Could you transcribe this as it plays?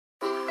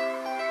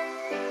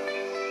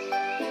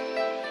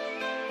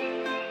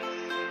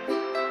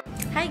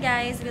Hi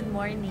guys! Good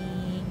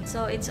morning!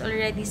 So, it's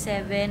already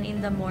 7 in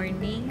the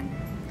morning.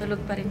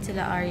 Tulog pa rin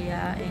sila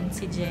Arya and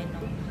si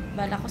Jeno.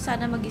 Bala ko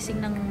sana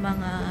magising ng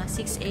mga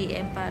 6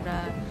 AM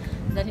para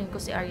dalhin ko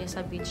si Arya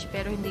sa beach.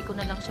 Pero hindi ko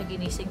na lang siya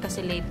ginising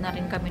kasi late na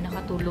rin kami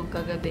nakatulog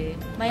kagabi.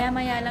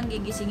 Maya-maya lang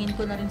gigisingin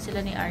ko na rin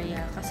sila ni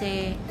Arya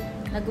kasi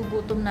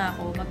nagugutom na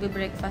ako.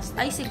 Magbe-breakfast.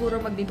 Ay, siguro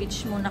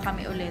magbe-beach muna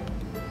kami ulit.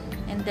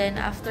 And then,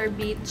 after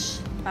beach,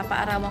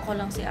 papaarawan ko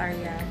lang si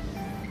Arya.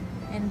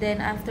 And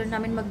then, after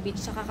namin mag-beach,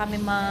 saka kami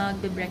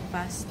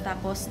magbe-breakfast.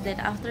 Tapos, then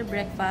after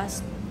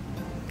breakfast,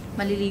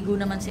 maliligo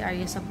naman si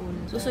Arya sa pool.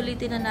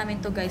 Susulitin na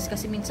namin to guys,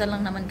 kasi minsan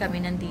lang naman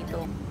kami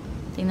nandito.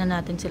 Tingnan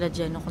natin sila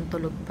Jeno kung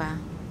tulog pa.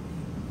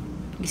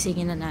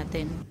 Gisingin na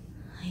natin.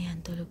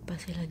 Ayan, tulog pa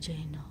sila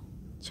Jeno.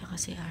 Tsaka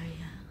si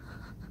Arya.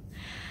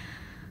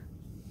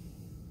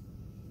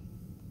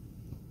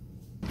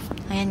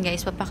 Ayan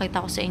guys,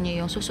 papakita ko sa inyo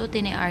yung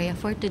susutin ni Arya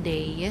for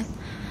today.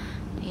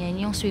 Ayan,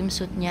 yung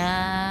swimsuit niya.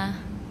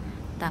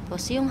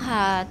 Tapos yung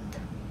hat,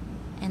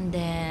 and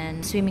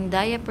then swimming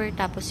diaper,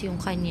 tapos yung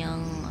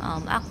kanyang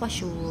aqua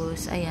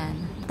shoes, ayan.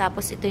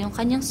 Tapos ito yung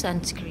kanyang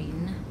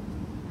sunscreen.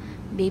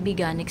 Baby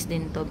Ganix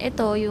din to.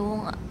 Ito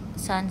yung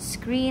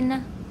sunscreen,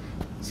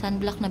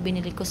 sunblock na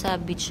binili ko sa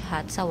beach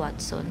hat sa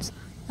Watsons.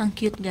 Ang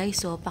cute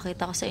guys, so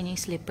pakita ko sa inyo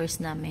yung slippers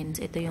namin.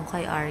 Ito yung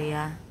kay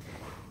Arya.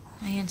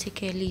 Ayan si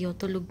Kelly, oh,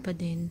 tulog pa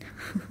din.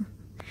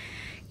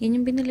 Yan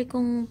yung binili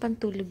kong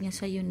pantulog niya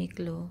sa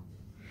Uniqlo.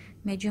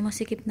 Medyo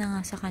masikip na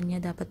nga sa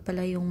kanya. Dapat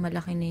pala yung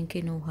malaki na yung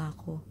kinuha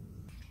ko.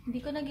 Hindi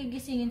ko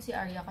nagigisingin si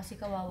Arya kasi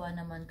kawawa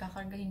naman.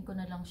 Kakargahin ko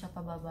na lang siya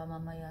pababa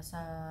mamaya sa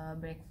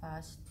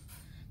breakfast.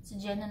 Si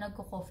Jenna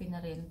nagko-coffee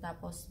na rin.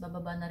 Tapos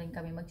bababa na rin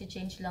kami.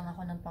 Mag-change lang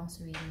ako ng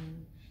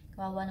pang-swimming.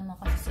 Kawawa naman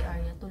kasi si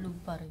Arya.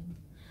 Tulog pa rin.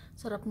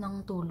 Sarap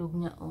ng tulog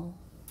niya, oh.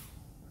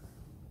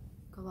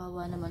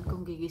 Kawawa naman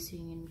kung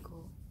gigisingin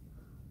ko.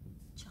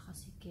 Tsaka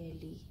si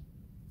Kelly.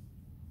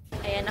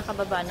 Ayan,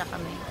 nakababa na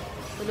kami.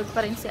 Tulog pa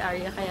rin si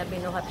Arya, kaya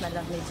binuhat na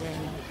lang ni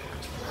Jenna.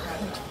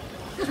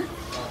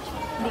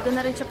 Hindi ko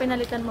na rin siya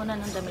pinalitan muna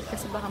ng damit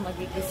kasi baka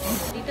magigising.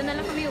 Dito na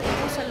lang kami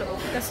uupo sa loob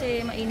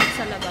kasi mainit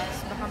sa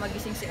labas. Baka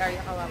magising si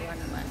Arya, kawawa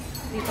naman.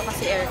 Dito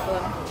kasi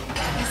aircon.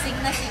 Gising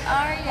na si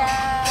Arya!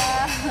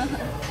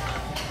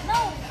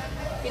 No!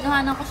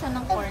 Pinuhanan ko siya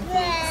ng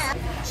cornflakes.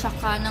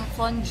 Tsaka ng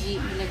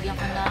congee, nilagyan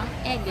ko ng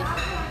egg.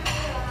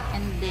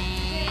 And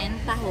then,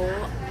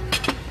 taho.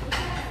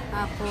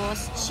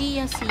 Tapos,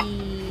 chia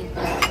seed.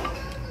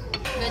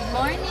 Good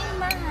morning,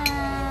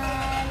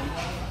 mahal.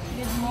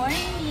 Good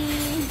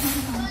morning.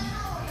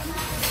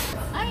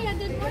 Arya,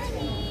 good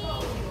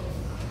morning.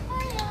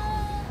 Arya.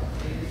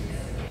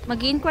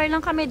 Mag-inquire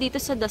lang kami dito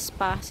sa The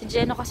Spa. Si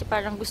Jeno kasi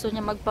parang gusto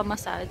niya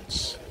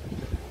magpa-massage.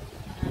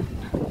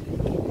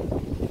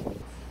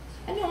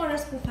 Anong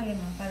oras po kayo,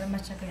 ma'am, para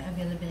ma-check yung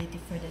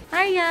availability for that?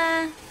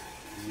 Arya.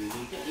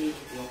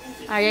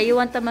 Arya, you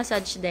want a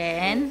massage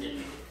then?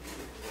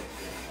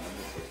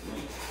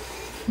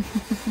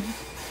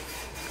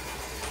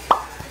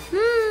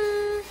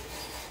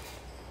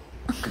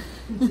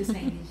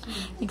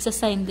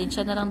 Nagsasign din.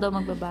 Siya na lang daw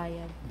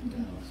magbabayad.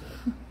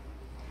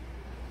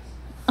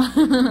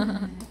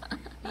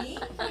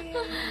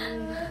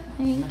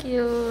 Thank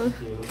you.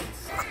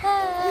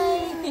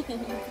 Hi!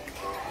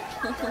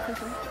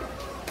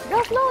 Go,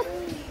 float!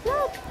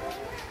 Float!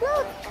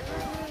 Float!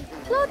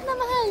 Float na,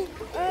 mahal!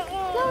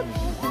 Float!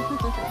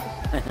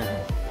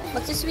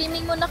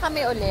 Magsiswimming muna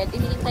kami ulit.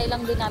 Iniintay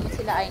lang din namin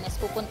sila Ines.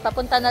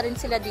 Papunta na rin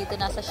sila dito.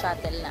 Nasa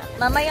shuttle na.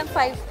 Mamayang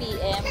 5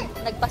 PM,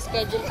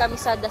 nagpa-schedule kami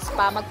sa The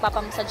Spa.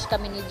 Magpapamassage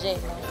kami ni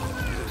Jeno.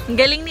 Ang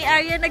galing ni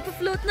Arya.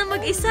 Nagpa-float na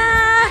mag-isa.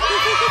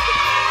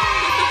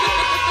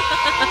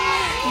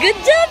 Good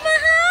job,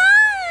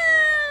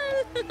 mahal!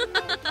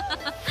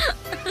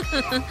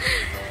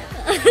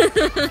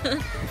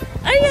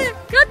 Arya,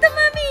 go to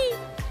mommy!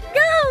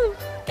 Go!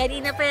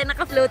 Kanina pa yan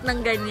naka-float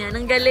ng ganyan.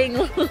 Ang galing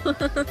mo.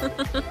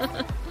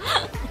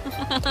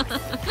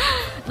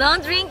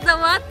 Don't drink the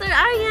water,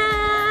 Arya!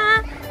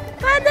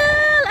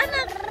 Paddle,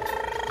 anak!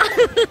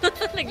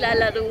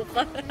 Naglalaro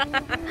pa.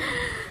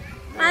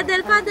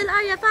 Paddle, paddle,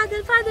 Arya.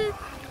 Paddle, paddle.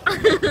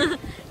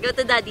 Go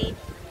to daddy.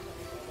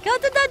 Go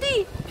to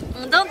daddy.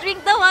 Don't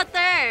drink the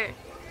water.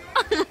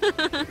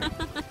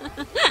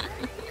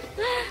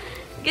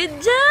 Good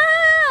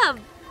job!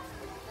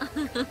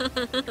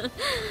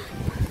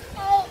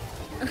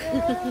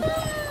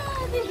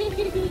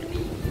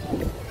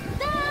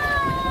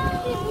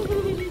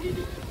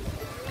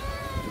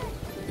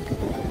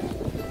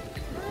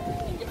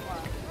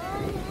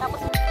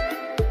 Tapos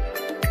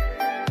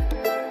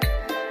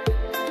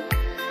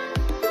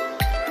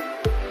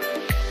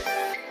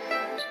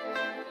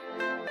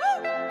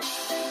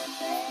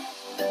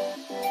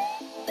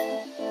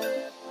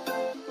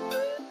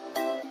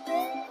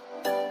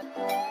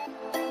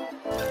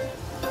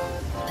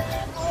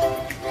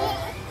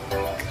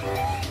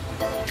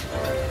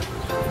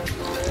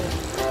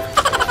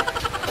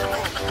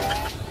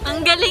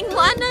galing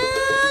mo,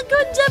 anak!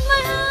 Good job,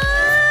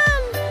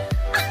 mahal!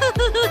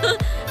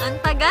 Ang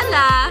tagal,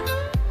 ah!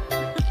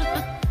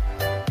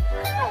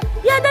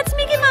 Yeah, that's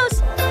Mickey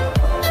Mouse!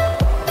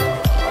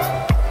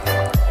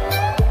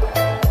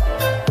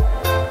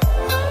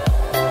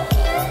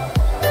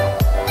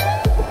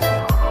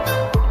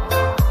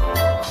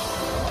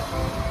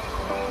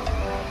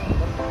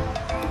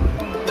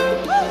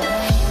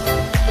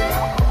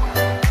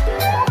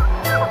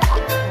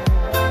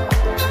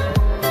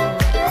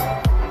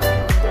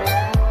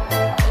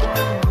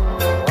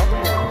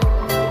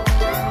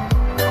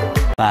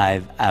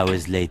 5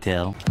 hours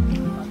later.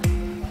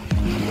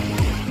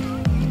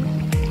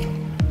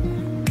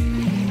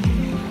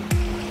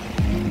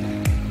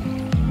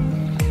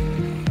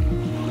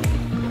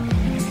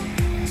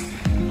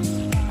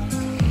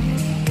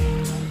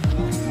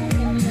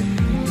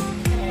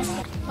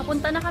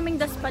 Papunta na kaming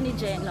daspa ni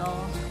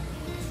Jeno.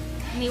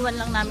 Iniwan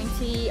lang namin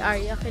si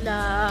Arya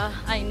kila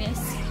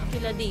Ines,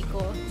 kila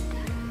Dico,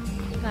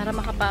 para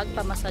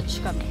makapagpamassage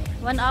kami.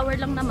 1 hour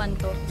lang naman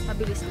to.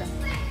 Mabilis lang.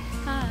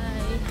 Hi!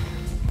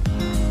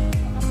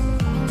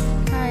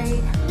 Hi!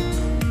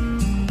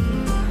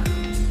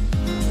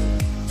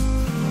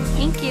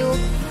 Thank you!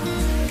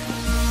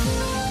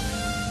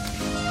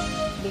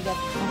 Bigat.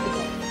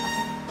 Bigat.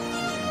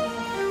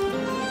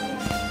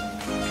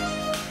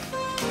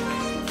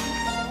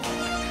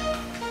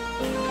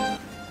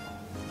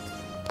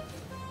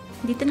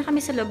 Dito na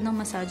kami sa loob ng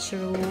massage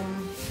room.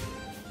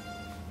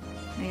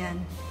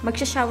 Ayan.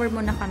 Magsha-shower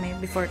muna kami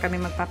before kami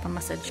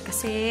magpapamassage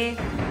kasi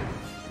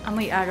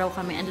amoy araw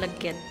kami, ang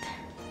lagkit.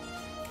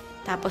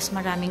 Tapos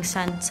maraming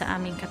sand sa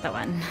aming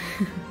katawan.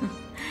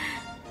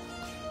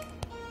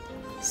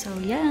 So,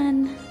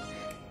 yan.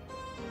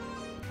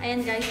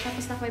 Ayan guys,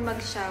 tapos na kami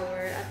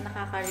mag-shower at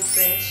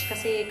nakaka-refresh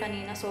kasi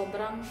kanina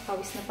sobrang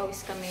pawis na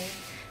pawis kami.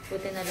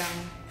 Buti na lang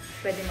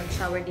pwede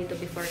mag-shower dito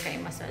before kayo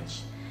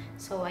massage.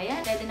 So,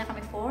 ayan. Ready na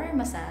kami for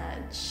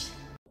massage.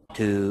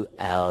 2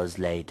 hours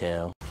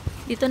later.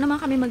 Dito naman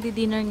kami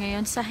magdi-dinner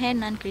ngayon sa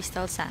Henan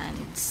Crystal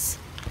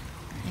Sands.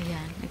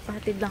 Ayan.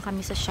 Nagpahatid lang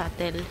kami sa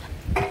shuttle.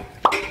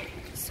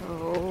 So,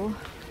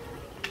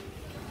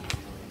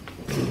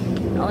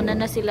 nauna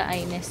na sila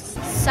Ines.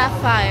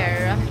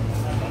 Sapphire.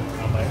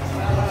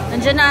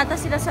 Nandiyan na ata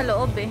sila sa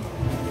loob eh.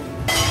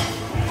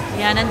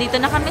 Ayan.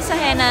 Nandito na kami sa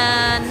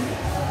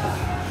Henan.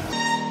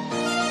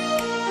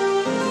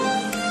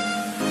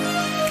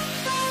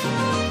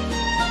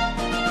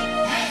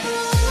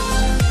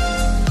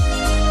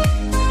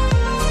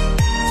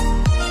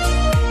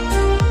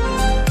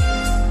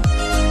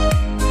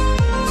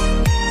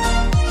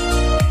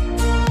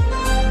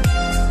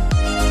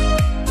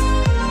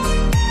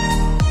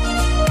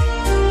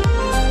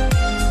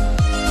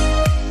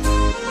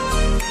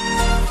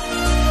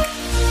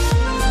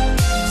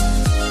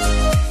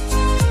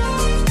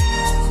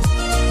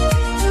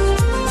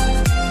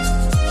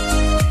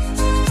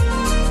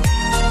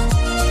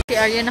 Si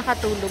Arya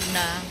nakatulog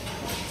na.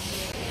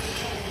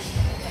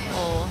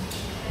 Oh.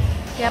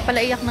 Kaya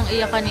pala iyak ng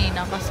iyak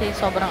kanina kasi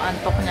sobrang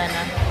antok niya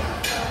na.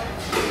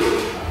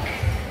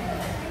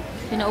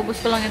 Pinaubos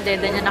ko lang yung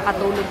dede niya,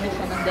 nakatulog na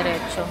siya ng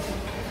diretso.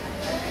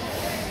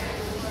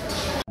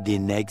 The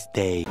next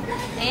day.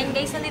 Ayan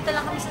guys, nandito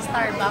lang kami sa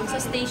Starbucks, sa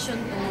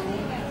Station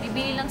 2.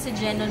 Bibili lang si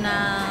Jeno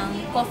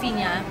ng coffee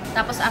niya.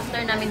 Tapos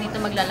after namin dito,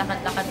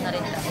 maglalakad-lakad na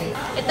rin kami.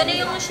 Ito na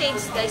yung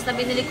shades guys na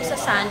binili ko sa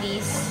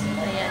Sunny's.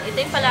 Ayan, ito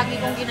yung palagi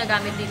kong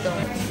ginagamit dito.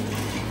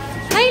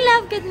 Hi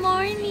love, good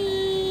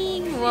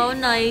morning! Wow,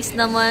 nice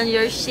naman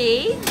your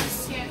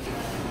shades.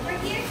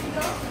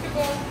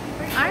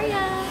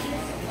 Arya!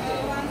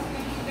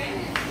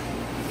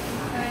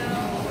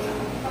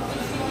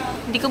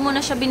 Hindi ko muna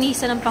siya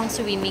binihisa ng pang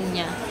swimming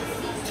niya.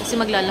 Kasi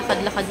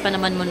maglalakad-lakad pa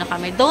naman muna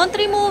kami. Don't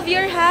remove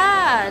your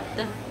hat!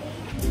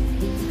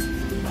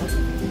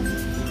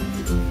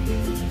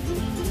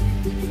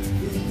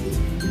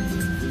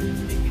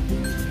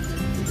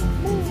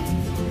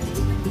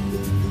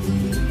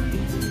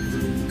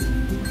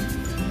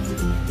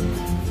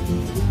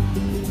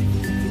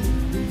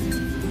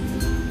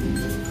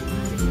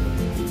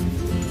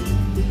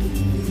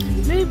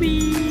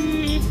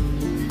 Baby!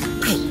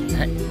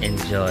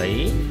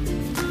 Enjoy?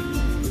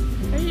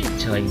 Are you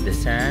enjoying the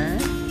sun?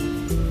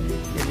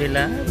 Baby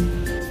love?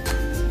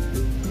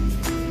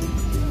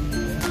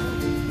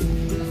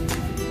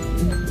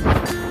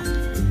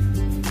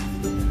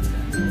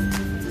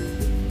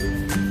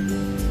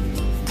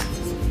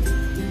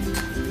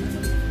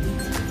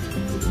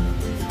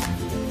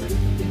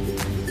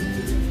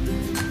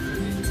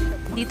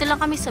 Dito lang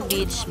kami sa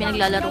beach.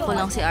 Pinaglalaro ko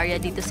lang si Arya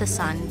dito sa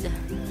sand.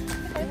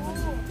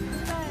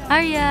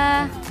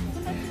 Arya!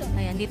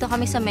 Ayan, dito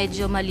kami sa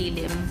medyo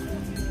malilim.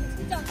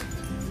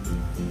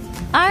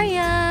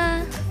 Arya!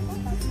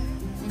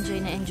 Enjoy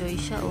na enjoy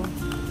siya, oh.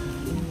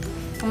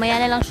 Umaya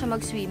na lang siya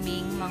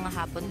mag-swimming mga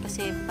hapon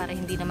kasi para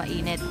hindi na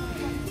mainit.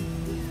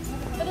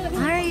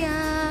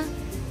 Arya!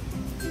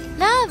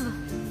 Love!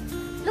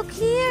 Look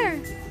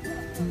here!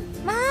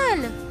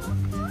 Mahal!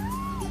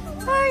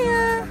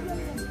 Arya!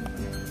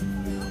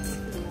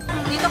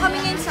 Dito kami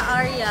ngayon sa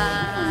Arya.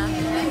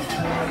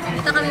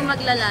 Dito kami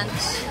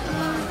magla-lunch.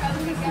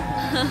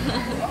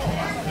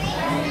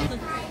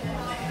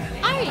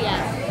 Arya!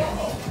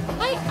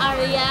 Hi,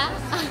 Arya!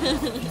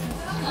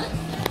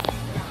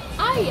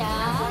 Arya!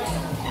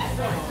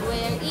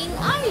 Where in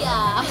Arya?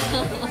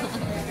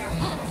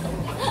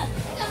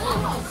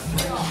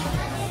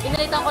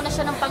 Pinalitan ko na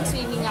siya ng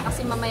pang-swimming niya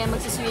kasi mamaya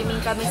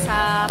magsiswimming kami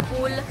sa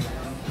pool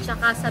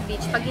tsaka sa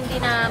beach. Pag hindi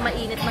na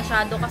mainit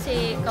masyado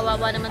kasi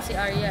kawawa naman si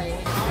Arya eh.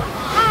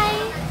 Hi!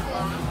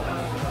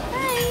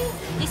 Hi!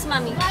 Kiss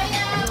mommy.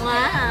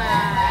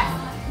 Mwah!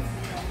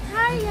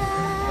 Hi, Arya!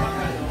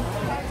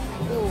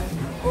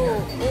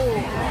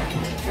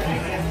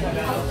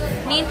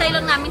 Nihintay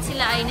lang namin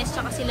sila Ines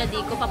tsaka sila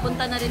Dico.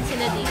 Papunta na rin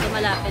sila dito.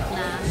 Malapit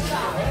na.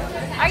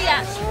 Arya!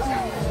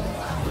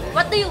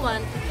 What do you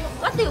want?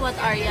 What do you want,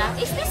 Arya?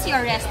 Is this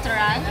your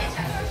restaurant?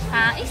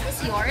 Is this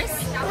yours?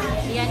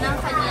 Yan ang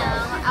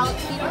kanyang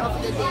outfit of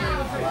the day.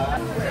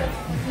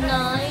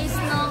 Nice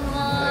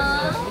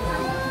naman!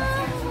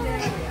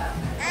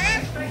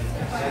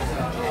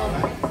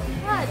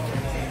 What?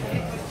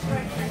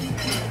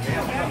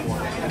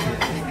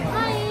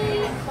 Hi!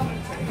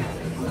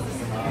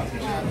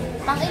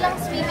 Pang-ilang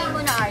swimming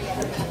mo na, Arya?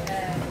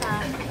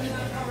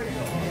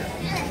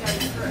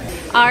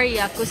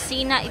 Arya,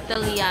 Kusina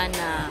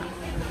Italiana.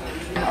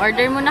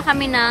 Order muna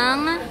kami ng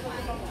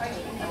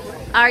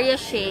Arya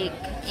shake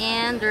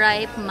and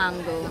ripe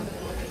mango.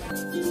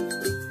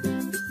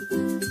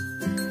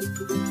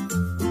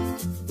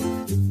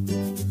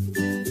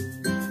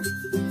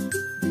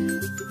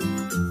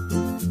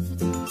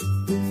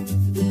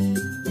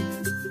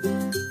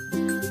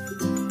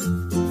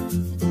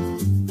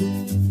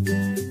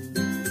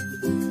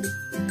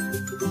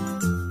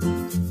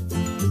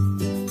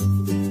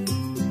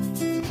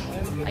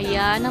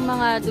 Ayan ang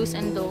mga do's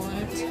and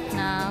don'ts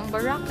ng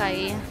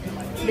Boracay.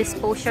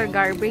 Dispose your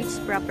garbage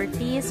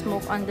properly,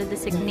 smoke on the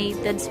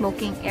designated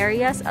smoking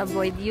areas,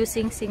 avoid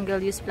using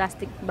single-use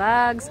plastic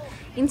bags.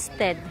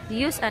 Instead,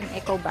 use an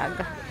eco bag.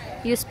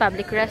 Use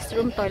public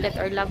restroom, toilet,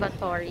 or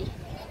lavatory.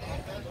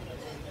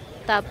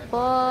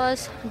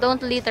 Tapos, don't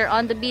litter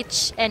on the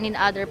beach and in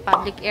other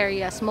public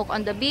areas. Smoke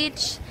on the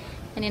beach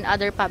and in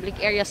other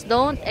public areas.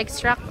 Don't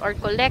extract or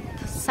collect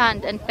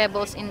sand and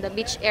pebbles in the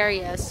beach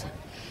areas.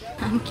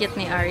 Ang cute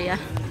ni Arya.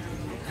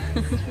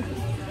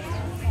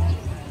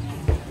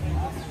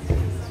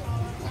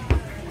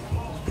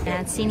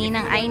 Ayan, si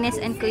Ninang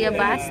Ines and Kuya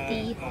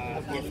Basti.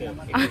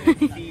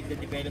 See the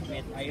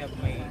development. I have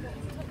my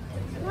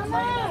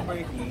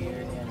number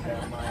here and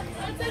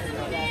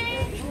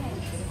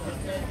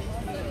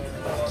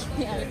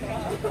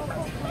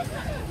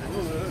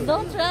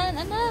Don't run,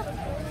 anak.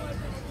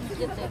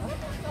 Cute.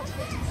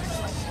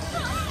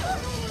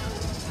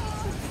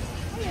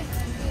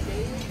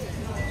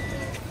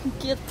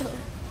 Cute.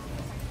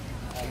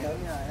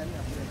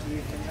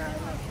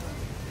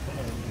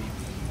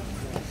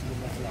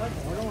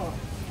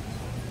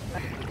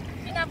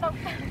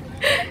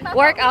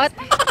 Workout.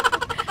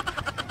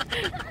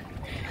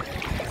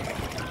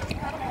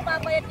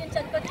 Papayat yung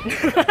chan ko.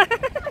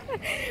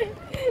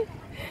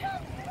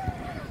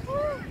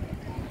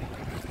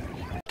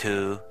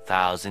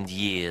 2,000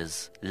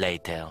 years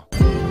later.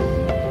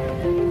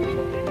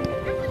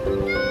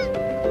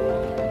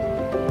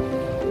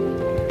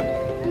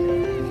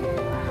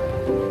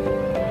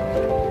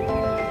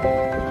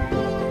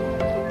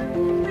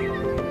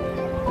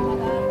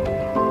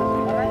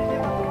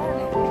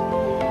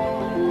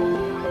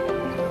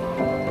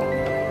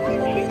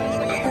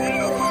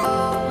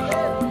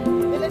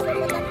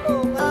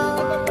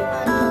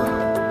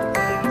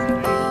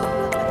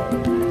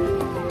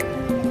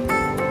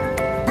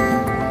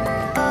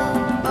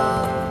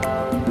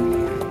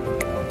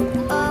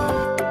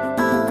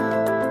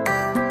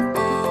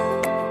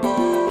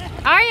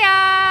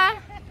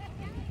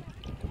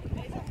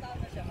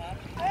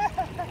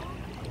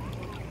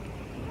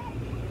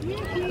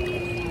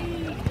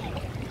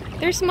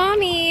 There's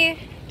Mommy.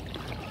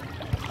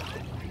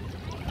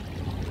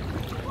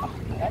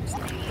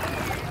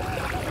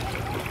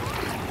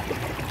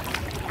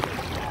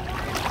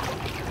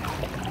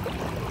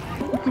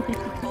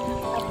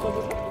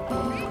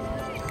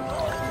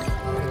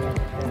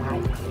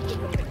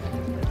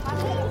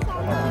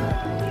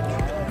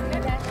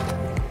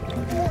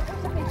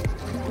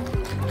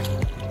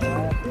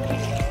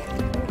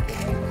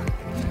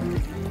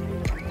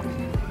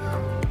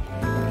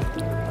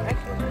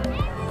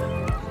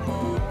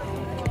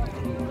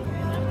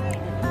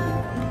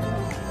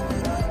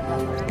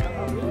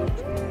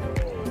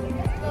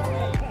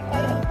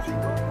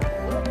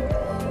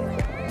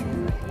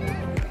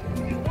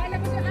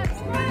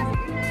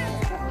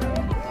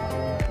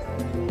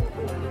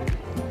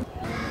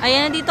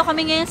 Ayan, dito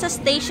kami ngayon sa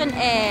Station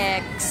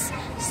X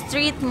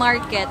Street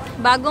Market.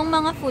 Bagong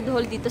mga food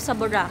hall dito sa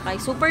Boracay.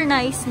 Super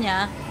nice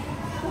niya.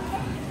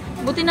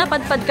 Buti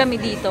napadpad kami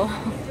dito.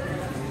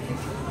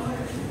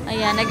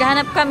 Ayan,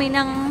 naghahanap kami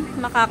ng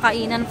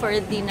makakainan for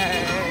dinner.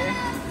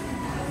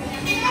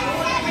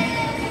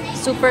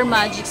 Super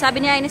magic.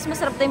 Sabi niya, Ines,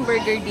 masarap na yung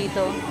burger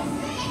dito.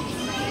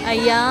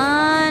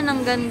 Ayan,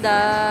 ang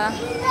ganda.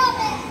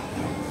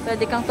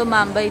 Pwede kang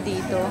tumambay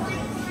dito.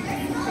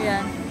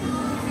 Ayan.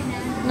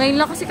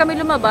 Ngayon lang kasi kami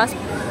lumabas.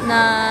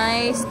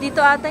 Nice.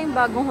 Dito ata yung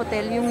bagong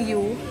hotel, yung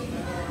U.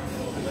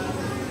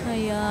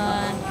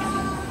 Ayan.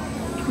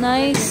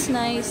 Nice,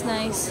 nice,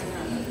 nice.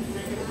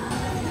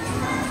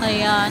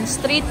 Ayan.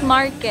 Street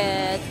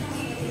market.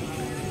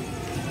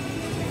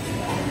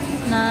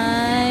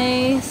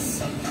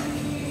 Nice.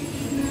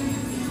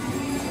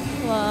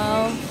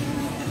 Wow.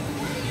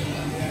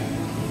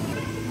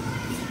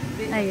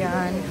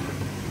 Ayan.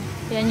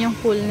 Yan yung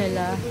pool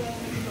nila.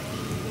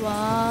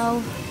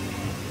 Wow.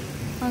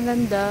 Ang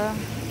ganda.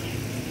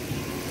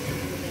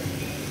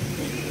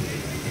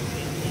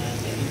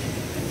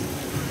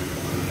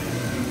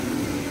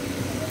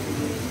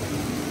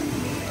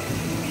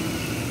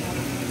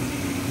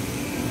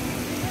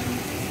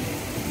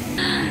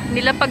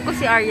 Nilapag ko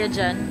si Arya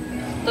dyan.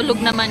 Tulog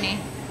naman eh.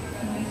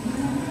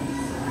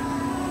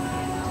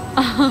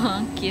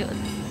 Cute.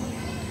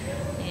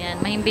 Ayan,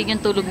 mahimbing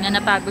yung tulog niya.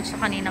 Napagod siya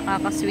kanina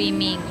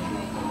kaka-swimming.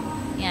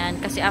 Ayan,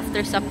 kasi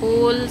after sa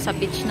pool, sa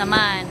beach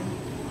naman.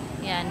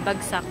 Ayan,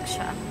 bagsak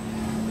siya.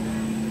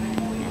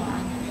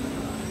 Ayan.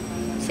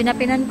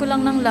 Sinapinan ko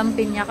lang ng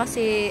lampin niya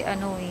kasi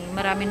ano eh,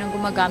 marami nang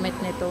gumagamit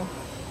nito.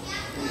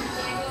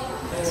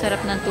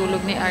 Sarap ng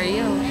tulog ni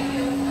Arya.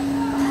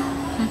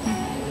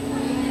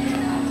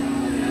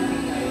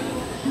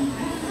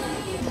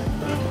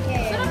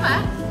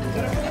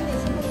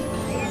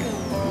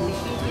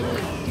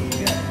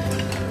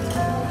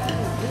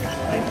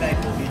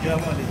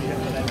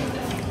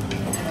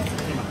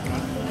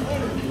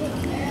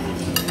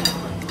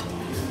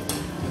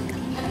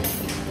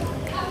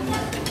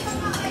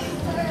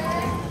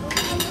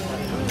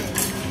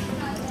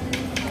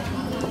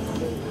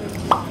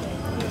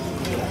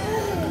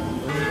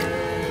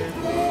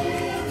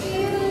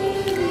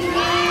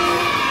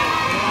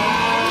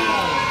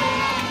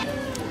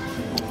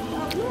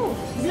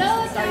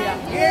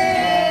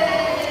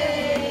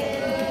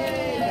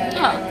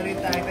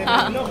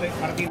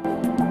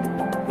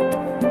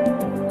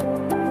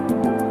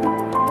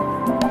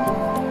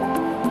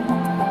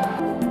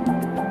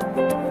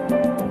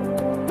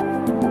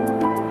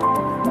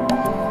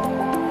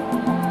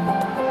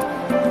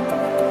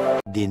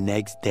 The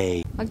next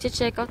day.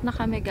 Magche-check out na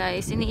kami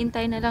guys.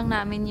 Iniintay na lang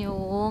namin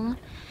yung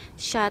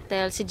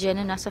shuttle. Si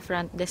Jenna nasa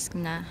front desk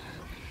na.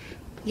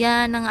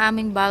 Yan ang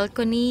aming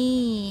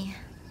balcony.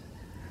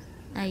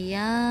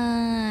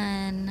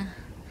 Ayan.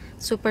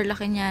 Super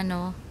laki niya,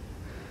 no?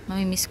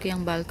 Mamimiss ko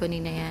yung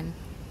balcony na yan.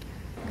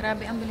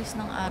 Grabe ang bilis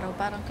ng araw.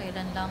 Parang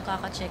kailan lang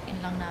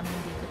kaka-check-in lang namin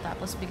dito.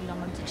 Tapos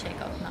biglang magche-check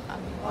out na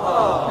kami.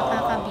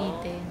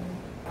 Nakakabitin.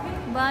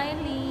 Bye,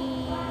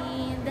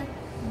 Lind.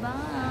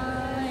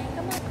 Bye.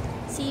 Come on.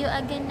 See you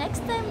again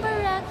next time,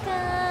 Boracay.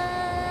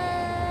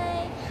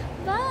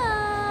 Bye.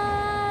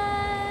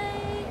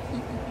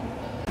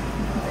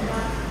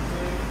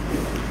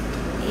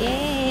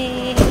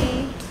 Yay.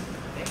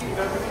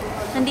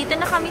 Nandito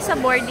na kami sa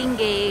boarding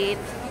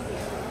gate.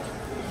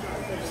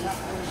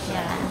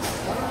 Yan.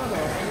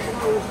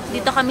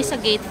 Dito kami sa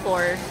gate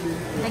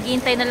 4.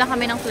 Naghihintay na lang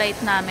kami ng flight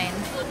namin.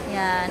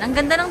 Yan. Ang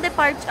ganda ng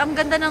ang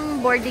ganda ng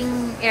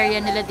boarding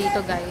area nila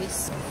dito,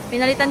 guys.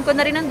 Pinalitan ko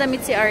na rin ng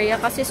damit si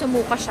Arya kasi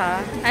sumuka siya.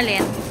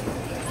 Alin?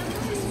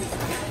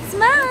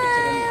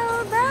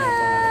 Smile!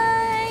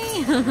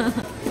 Bye!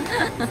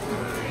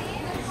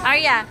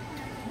 Arya!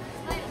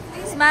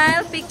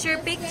 Smile! Picture,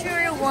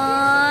 picture!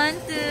 1,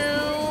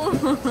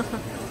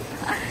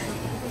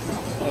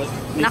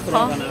 2!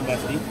 Nako.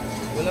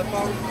 Wala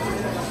pa.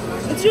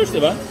 It's yours,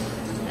 diba?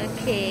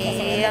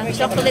 Okay.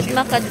 Chocolate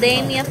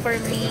macadamia for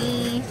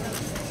me.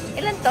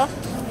 Ilan to?